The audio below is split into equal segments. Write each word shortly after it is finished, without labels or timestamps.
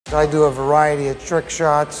I do a variety of trick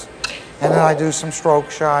shots, and then I do some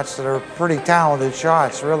stroke shots that are pretty talented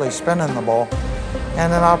shots, really spinning the ball.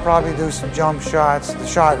 And then I'll probably do some jump shots, the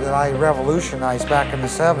shot that I revolutionized back in the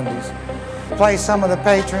 70s. Play some of the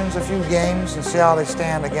patrons a few games and see how they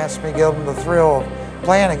stand against me, give them the thrill of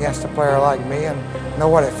playing against a player like me and know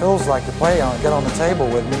what it feels like to play on, get on the table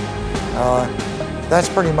with me. That's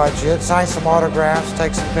pretty much it. Sign some autographs,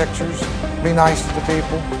 take some pictures, be nice to the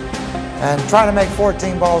people, and try to make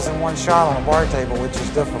 14 balls in one shot on a bar table, which is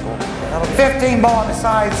difficult. 15 ball on the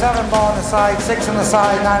side, 7 ball on the side, 6 on the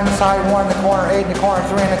side, 9 on the side, 1 in the corner, 8 in the corner,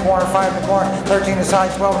 3 in the corner, 5 in the corner, 13 on the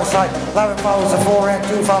side, 12 on the side, 11 follows the 4 in,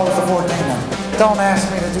 2 follows the 14 in. Don't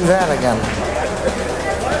ask me to do that again.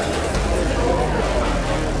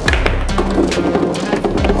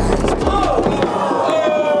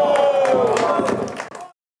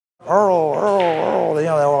 Earl, you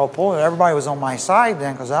know, they were all pulling. Everybody was on my side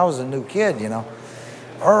then because I was a new kid, you know.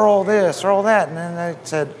 Earl this, Earl that, and then they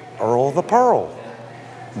said, Earl the Pearl.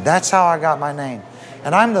 That's how I got my name.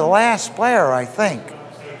 And I'm the last player, I think,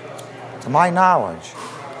 to my knowledge,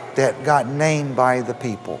 that got named by the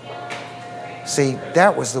people. See,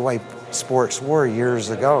 that was the way sports were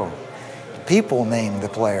years ago. People named the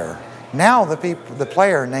player. Now the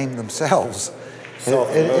player named themselves.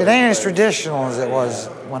 It ain't as traditional as it was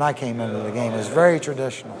when I came into the game. It's very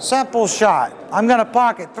traditional. Simple shot. I'm going to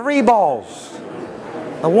pocket 3 balls.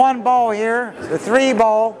 The 1 ball here, the 3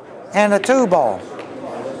 ball, and the 2 ball.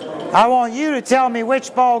 I want you to tell me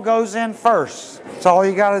which ball goes in first. That's all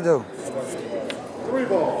you got to do. 3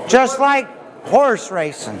 balls. Just like horse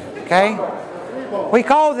racing, okay? We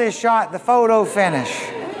call this shot the photo finish.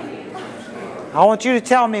 I want you to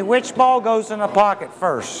tell me which ball goes in the pocket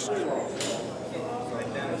first.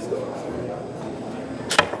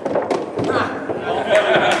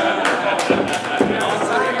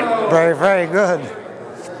 Very, very good.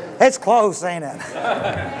 It's close, ain't it?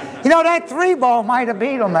 You know, that 3 ball might have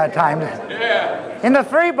beat him that time. And the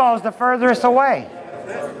 3 ball's the furthest away.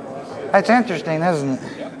 That's interesting, isn't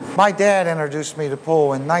it? My dad introduced me to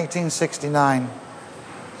pool in 1969.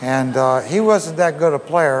 And he wasn't that good a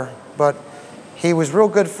player, but he was real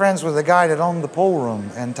good friends with the guy that owned the pool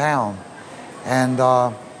room in town. And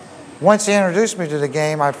once he introduced me to the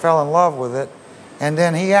game, I fell in love with it. And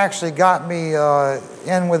then he actually got me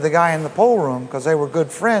in with the guy in the pool room because they were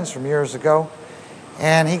good friends from years ago.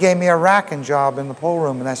 And he gave me a racking job in the pool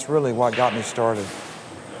room, and that's really what got me started.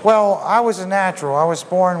 Well, I was a natural. I was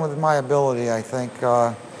born with my ability, I think,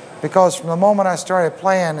 because from the moment I started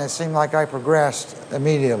playing, it seemed like I progressed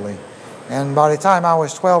immediately. And by the time I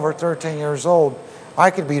was 12 or 13 years old,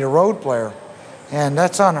 I could beat a road player. And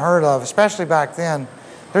that's unheard of, especially back then.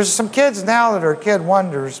 There's some kids now that are kid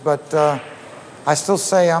wonders, but I still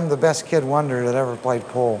say I'm the best kid wonder that ever played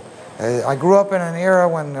pool. I grew up in an era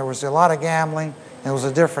when there was a lot of gambling. It was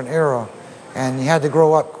a different era, and you had to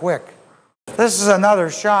grow up quick. This is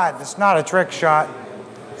another shot. It's not a trick shot.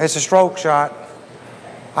 It's a stroke shot.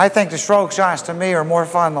 I think the stroke shots to me are more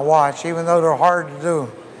fun to watch, even though they're hard to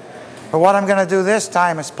do. But what I'm going to do this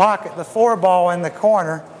time is pocket the 4 ball in the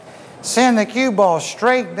corner, send the cue ball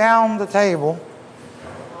straight down the table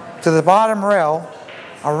to the bottom rail,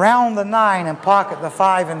 around the 9, and pocket the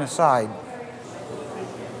 5 in the side.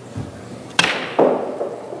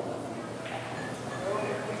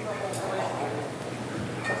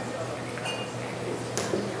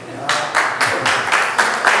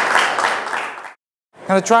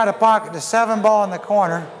 I'm going to try to pocket the 7 ball in the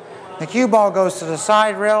corner. The cue ball goes to the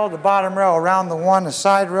side rail, the bottom rail around the 1, the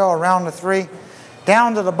side rail around the 3,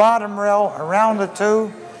 down to the bottom rail around the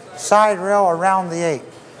 2, side rail around the 8.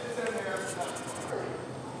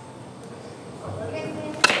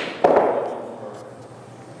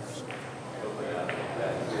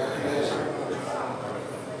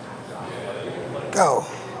 Go.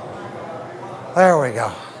 There we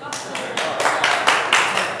go.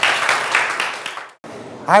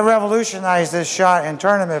 I revolutionized this shot in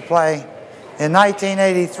tournament play in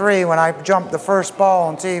 1983 when I jumped the first ball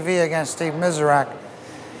on TV against Steve Mizerak.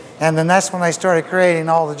 And then that's when they started creating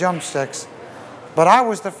all the jump sticks. But I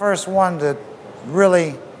was the first one to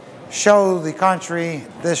really show the country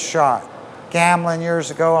this shot. Gambling years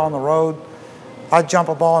ago on the road, I'd jump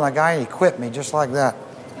a ball on a guy and he'd quit me just like that.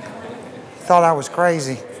 Thought I was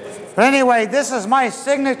crazy. But anyway, this is my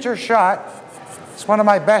signature shot. It's one of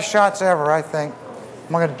my best shots ever, I think.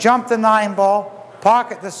 I'm going to jump the 9 ball,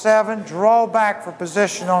 pocket the 7, draw back for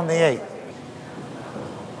position on the 8.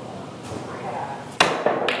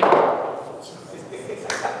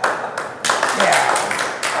 Yeah.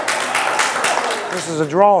 This is a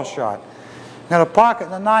draw shot. I'm going to pocket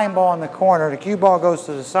the 9 ball in the corner. The cue ball goes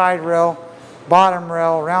to the side rail, bottom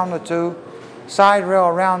rail around the 2, side rail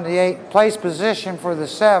around the 8, place position for the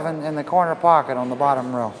 7 in the corner pocket on the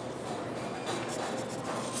bottom rail.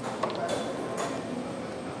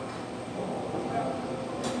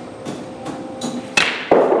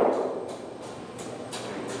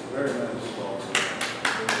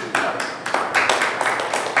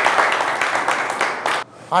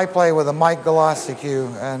 I play with a Gulyassy cue,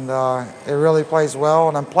 and it really plays well,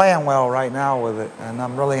 and I'm playing well right now with it, and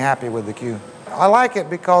I'm really happy with the cue. I like it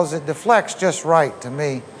because it deflects just right to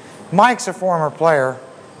me. Mike's a former player,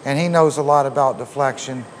 and he knows a lot about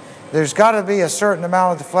deflection. There's got to be a certain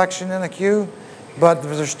amount of deflection in a cue, but if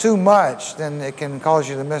there's too much, then it can cause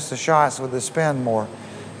you to miss the shots with the spin more.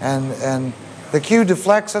 And the cue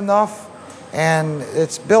deflects enough, and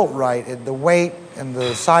it's built right. The weight and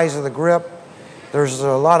the size of the grip, there's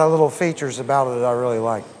a lot of little features about it that I really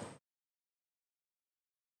like.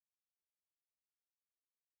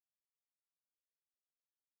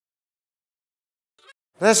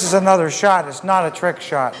 This is another shot. It's not a trick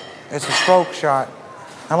shot. It's a stroke shot.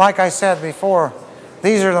 And like I said before,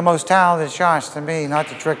 these are the most talented shots to me, not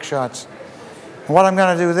the trick shots. And what I'm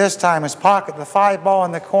going to do this time is pocket the 5 ball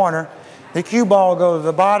in the corner. The cue ball will go to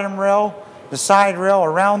the bottom rail, the side rail,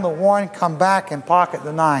 around the 1, come back and pocket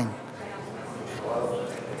the 9.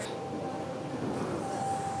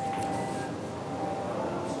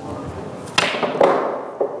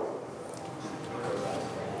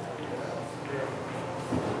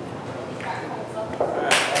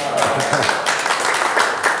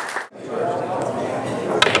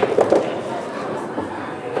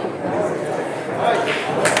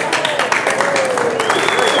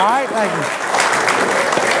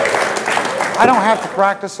 I don't have to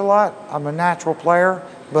practice a lot. I'm a natural player,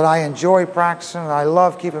 but I enjoy practicing, and I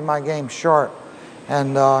love keeping my game sharp.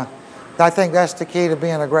 And I think that's the key to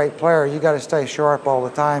being a great player. You got to stay sharp all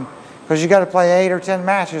the time, because you got to play 8 or 10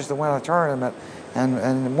 matches to win a tournament.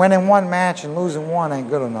 And winning 1 match and losing 1 ain't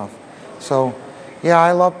good enough. So, yeah,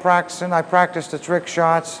 I love practicing. I practice the trick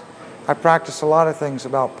shots. I practice a lot of things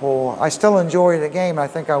about pool. I still enjoy the game. I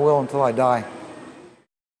think I will until I die.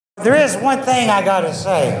 There is one thing I got to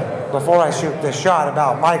say before I shoot this shot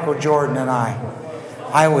about Michael Jordan and I.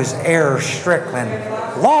 I was Earl Strickland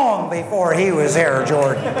long before he was Earl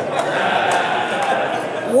Jordan.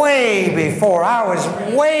 Way before. I was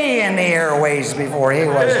way in the airways before he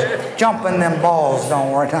was jumping them balls,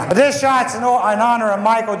 don't worry. But this shot's in honor of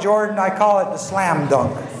Michael Jordan. I call it the slam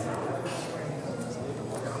dunk.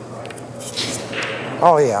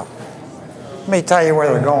 Oh yeah. Let me tell you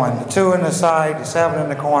where they're going. The 2 in the side, the 7 in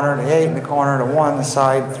the corner, the 8 in the corner, the 1 in the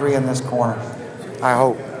side, 3 in this corner. I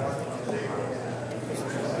hope.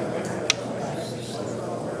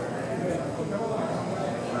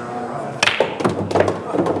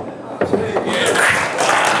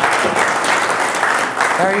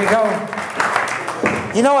 There you go.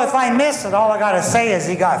 You know, if I miss it, all I got to say is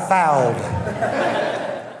he got fouled.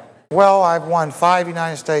 Well, I've won 5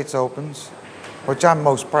 United States Opens, which I'm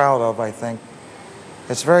most proud of, I think.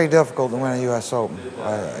 It's very difficult to win a U.S. Open.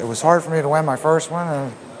 It was hard for me to win my first one,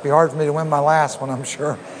 and it'd be hard for me to win my last one, I'm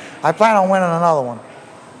sure. I plan on winning another one.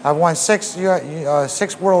 I've won 6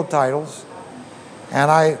 world titles,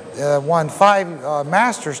 and I won 5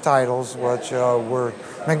 Masters titles, which were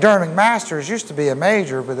McDermott Masters. Used to be a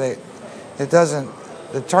major, but the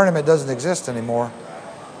tournament doesn't exist anymore.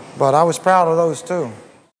 But I was proud of those too.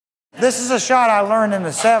 This is a shot I learned in the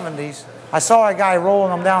 70s. I saw a guy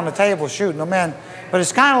rolling them down the table, shooting them in. But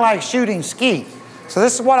it's kind of like shooting skeet. So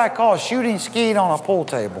this is what I call shooting skeet on a pool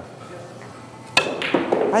table.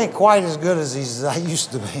 I ain't quite as good as I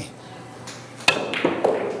used to be.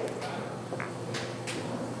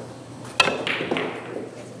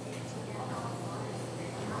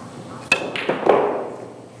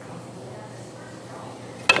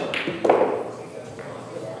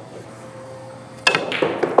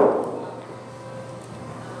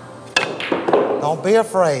 Don't be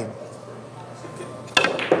afraid.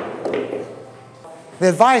 The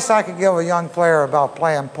advice I could give a young player about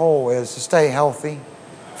playing pool is to stay healthy,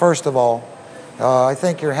 first of all. I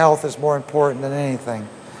think your health is more important than anything.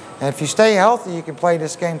 And if you stay healthy, you can play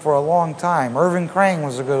this game for a long time. Irving Crane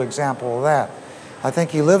was a good example of that. I think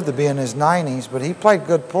he lived to be in his 90s, but he played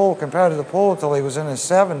good pool, competitive pool, until he was in his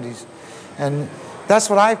 70s. And that's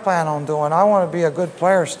what I plan on doing. I want to be a good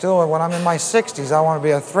player still. When I'm in my 60s, I want to be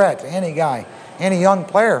a threat to any guy, any young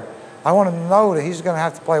player. I want him to know that he's going to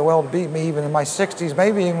have to play well to beat me even in my 60s,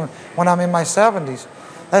 maybe even when I'm in my 70s.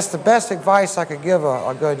 That's the best advice I could give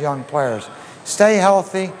a good young player. Stay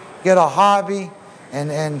healthy, get a hobby,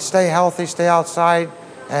 and stay healthy, stay outside,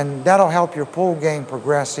 and that'll help your pool game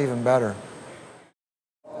progress even better.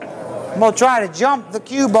 I'm going to try to jump the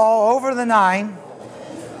cue ball over the 9,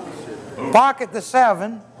 pocket the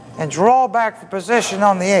 7, and draw back for position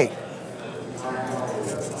on the 8.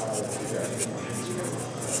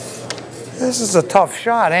 This is a tough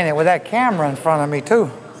shot, ain't it, with that camera in front of me too.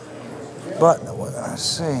 But let's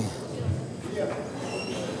see.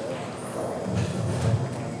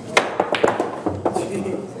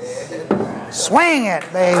 Swing it,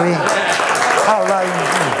 baby.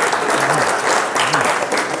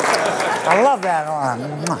 I love that arm.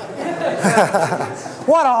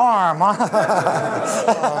 What an arm,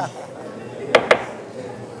 huh?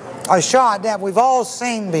 A shot that we've all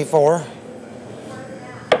seen before.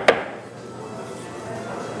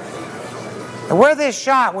 And where this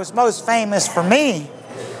shot was most famous for me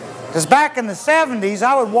is back in the 70s,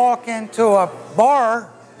 I would walk into a bar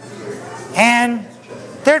and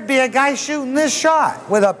there'd be a guy shooting this shot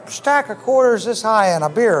with a stack of quarters this high and a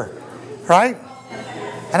beer, right?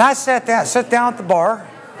 And I'd sit down at the bar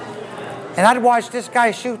and I'd watch this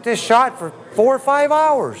guy shoot this shot for 4 or 5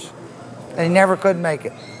 hours and he never could make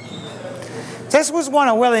it. This was one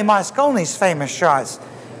of Willie Mosconie's famous shots.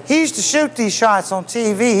 He used to shoot these shots on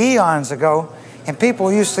TV eons ago, and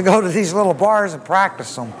people used to go to these little bars and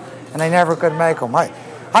practice them, and they never could make them.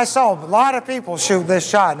 I saw a lot of people shoot this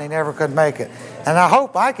shot, and they never could make it. And I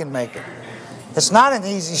hope I can make it. It's not an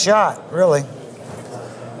easy shot, really.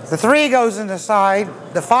 The 3 goes in the side,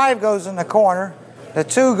 the 5 goes in the corner, the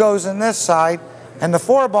 2 goes in this side, and the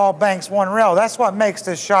 4 ball banks 1 rail. That's what makes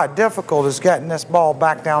this shot difficult, is getting this ball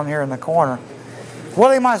back down here in the corner.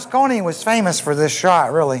 Willie Mosconie was famous for this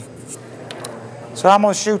shot, really. So I'm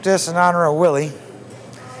going to shoot this in honor of Willie.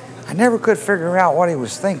 I never could figure out what he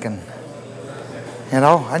was thinking. You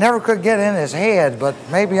know, I never could get in his head, but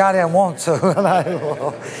maybe I didn't want to.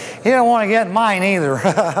 He didn't want to get in mine either.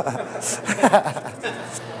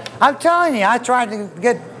 I'm telling you, I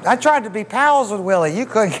tried to be pals with Willie. You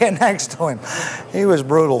couldn't get next to him. He was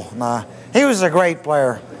brutal. Nah, he was a great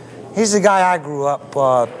player. He's the guy I grew up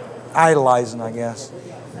idolizing, I guess.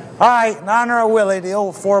 All right, in honor of Willie, the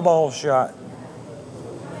old 4 ball shot.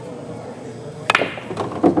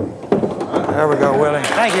 There we go, Willie.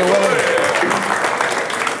 Thank you, Willie.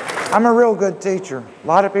 I'm a real good teacher. A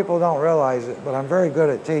lot of people don't realize it, but I'm very good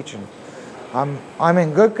at teaching. I'm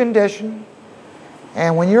in good condition,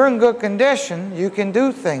 and when you're in good condition, you can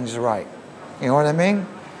do things right. You know what I mean?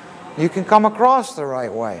 You can come across the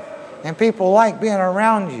right way, and people like being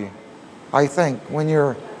around you, I think, when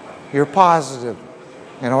you're positive.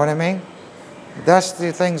 You know what I mean? That's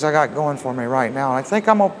the things I got going for me right now. I think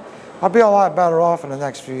I'll be a lot better off in the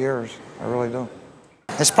next few years. I really do.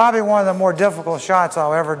 It's probably one of the more difficult shots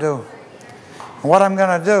I'll ever do. And what I'm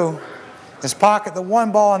going to do is pocket the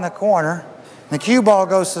 1 ball in the corner. The cue ball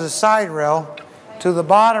goes to the side rail, to the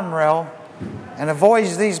bottom rail, and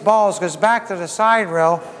avoids these balls, goes back to the side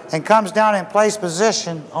rail, and comes down in place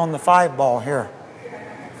position on the 5 ball here.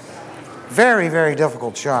 Very, very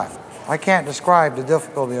difficult shot. I can't describe the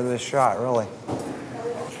difficulty of this shot, really.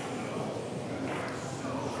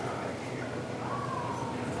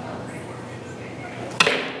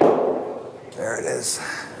 There it is.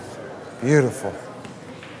 Beautiful.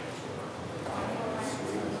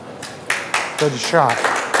 Good shot.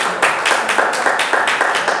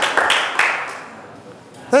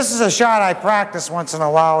 This is a shot I practice once in a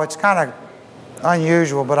while. It's kind of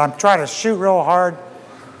unusual, but I'm trying to shoot real hard,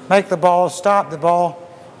 make the ball, stop the ball,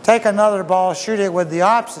 take another ball, shoot it with the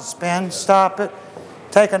opposite spin, stop it,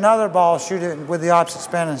 take another ball, shoot it with the opposite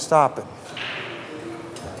spin, and stop it.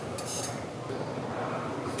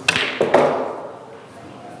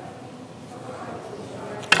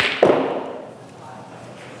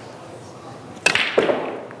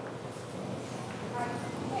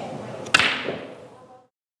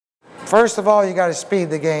 First of all, you got to speed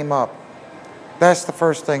the game up. That's the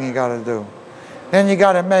first thing you got to do. Then you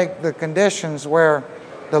got to make the conditions where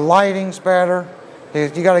the lighting's better. You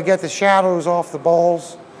got to get the shadows off the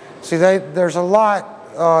balls. See, there's a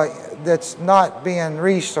lot that's not being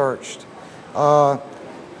researched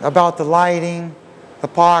about the lighting, the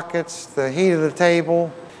pockets, the heat of the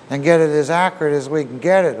table, and get it as accurate as we can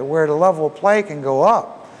get it, where the level of play can go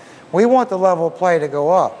up. We want the level of play to go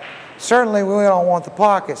up. Certainly, we don't want the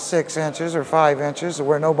pocket 6 inches or 5 inches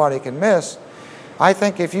where nobody can miss. I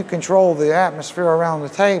think if you control the atmosphere around the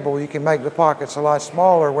table, you can make the pockets a lot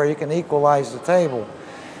smaller where you can equalize the table.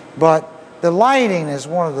 But the lighting is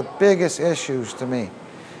one of the biggest issues to me.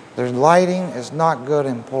 The lighting is not good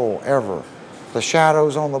in pool, ever. The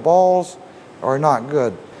shadows on the balls are not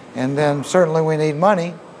good. And then certainly we need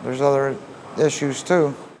money. There's other issues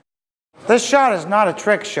too. This shot is not a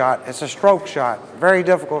trick shot, it's a stroke shot. Very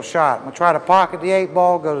difficult shot. I'm going to try to pocket the 8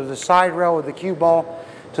 ball, go to the side rail with the cue ball,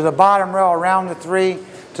 to the bottom rail around the 3,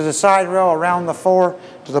 to the side rail around the 4,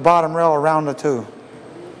 to the bottom rail around the 2.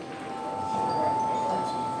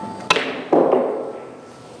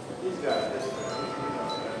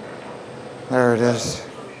 There it is.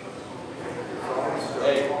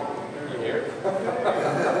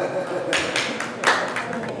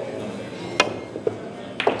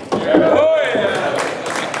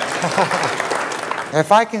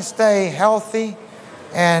 If I can stay healthy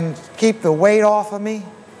and keep the weight off of me,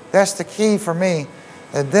 that's the key for me.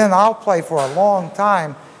 And then I'll play for a long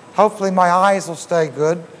time. Hopefully my eyes will stay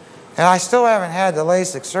good. And I still haven't had the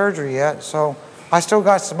LASIK surgery yet, so I still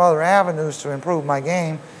got some other avenues to improve my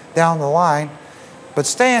game down the line. But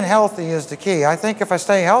staying healthy is the key. I think if I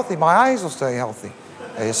stay healthy, my eyes will stay healthy.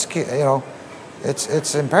 It's, you know,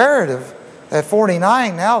 it's imperative at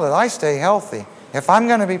 49 now that I stay healthy. If I'm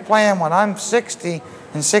going to be playing when I'm 60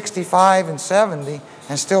 and 65 and 70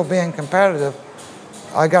 and still being competitive,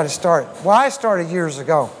 I got to start. Well, I started years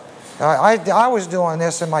ago. I was doing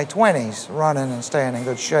this in my 20s, running and staying in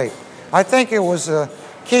good shape. I think it was a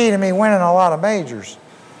key to me winning a lot of majors.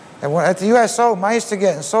 And at the U.S. Open, I used to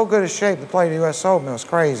get in so good a shape to play the U.S. Open, it was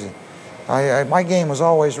crazy. My game was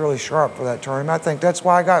always really sharp for that tournament. I think that's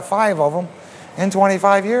why I got 5 of them in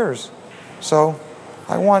 25 years. So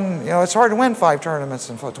I won, you know, it's hard to win 5 tournaments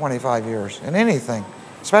in 25 years in anything,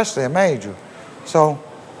 especially a major. So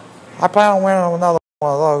I plan on winning another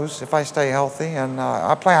one of those if I stay healthy, and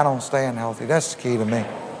I plan on staying healthy. That's the key to me.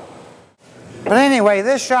 But anyway,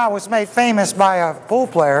 this shot was made famous by a pool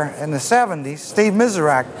player in the 70s, Steve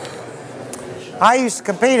Mizerak. I used to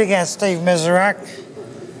compete against Steve Mizerak.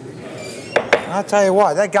 I'll tell you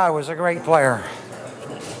what, that guy was a great player.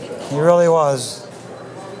 He really was.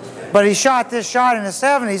 But he shot this shot in the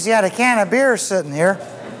 70s. He had a can of beer sitting here,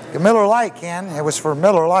 a Miller Lite can. It was for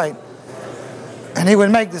Miller Lite. And he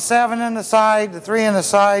would make the 7 in the side, the 3 in the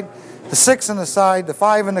side, the 6 in the side, the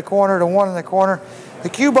 5 in the corner, the 1 in the corner. The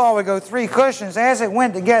cue ball would go 3 cushions. As it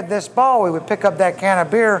went to get this ball, we would pick up that can of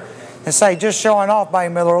beer and say, just showing off by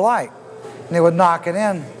Miller Lite. And they would knock it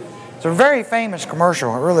in. It's a very famous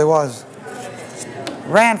commercial. It really was.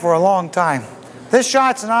 Ran for a long time. This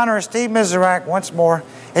shot's in honor of Steve Mizerak once more.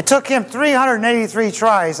 It took him 383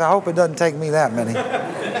 tries. I hope it doesn't take me that many.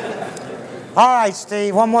 All right,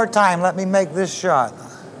 Steve, one more time. Let me make this shot.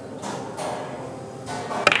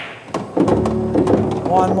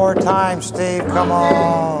 One more time, Steve. Come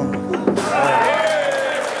on.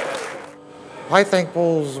 I think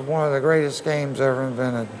pool's one of the greatest games ever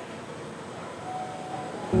invented.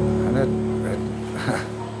 And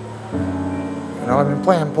you know, I've been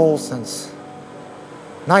playing pool since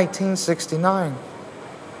 1969.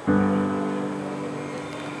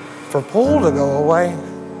 For pool to go away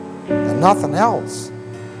and nothing else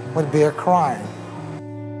would be a crime.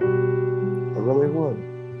 It really would.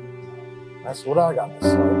 That's what I got to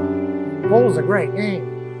say. Pool's a great game,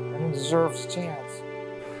 and it deserves a chance.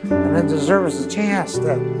 And it deserves a chance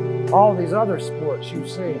that all these other sports you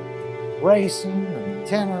see, racing and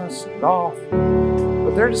tennis and golf,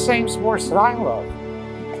 but they're the same sports that I love.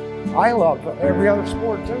 I love every other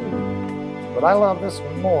sport too, but I love this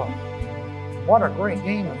one more. What a great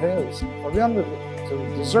game it is. For them to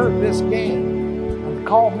deserve this game and to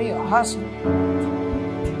call me a hustler,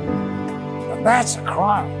 that's a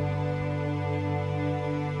crime.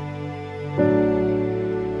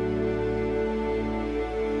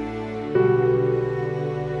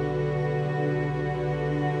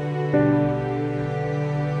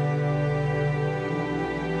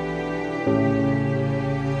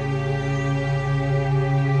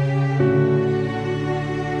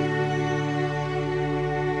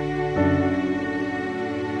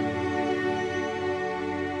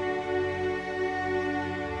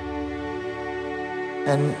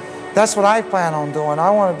 And that's what I plan on doing. I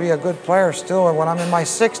want to be a good player still. When I'm in my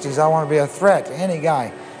 60s, I want to be a threat to any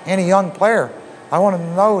guy, any young player. I want him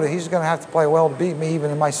to know that he's going to have to play well to beat me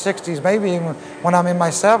even in my 60s, maybe even when I'm in my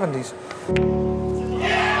 70s.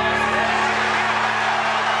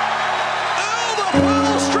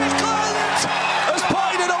 Earl Strickland has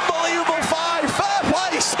played an unbelievable 5. Fair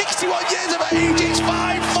play, 61 years of age, it's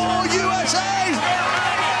 5-4 USA.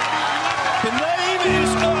 The name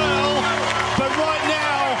is Earl, but right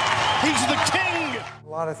now, he's the king. A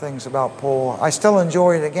lot of things about pool. I still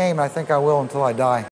enjoy the game. I think I will until I die.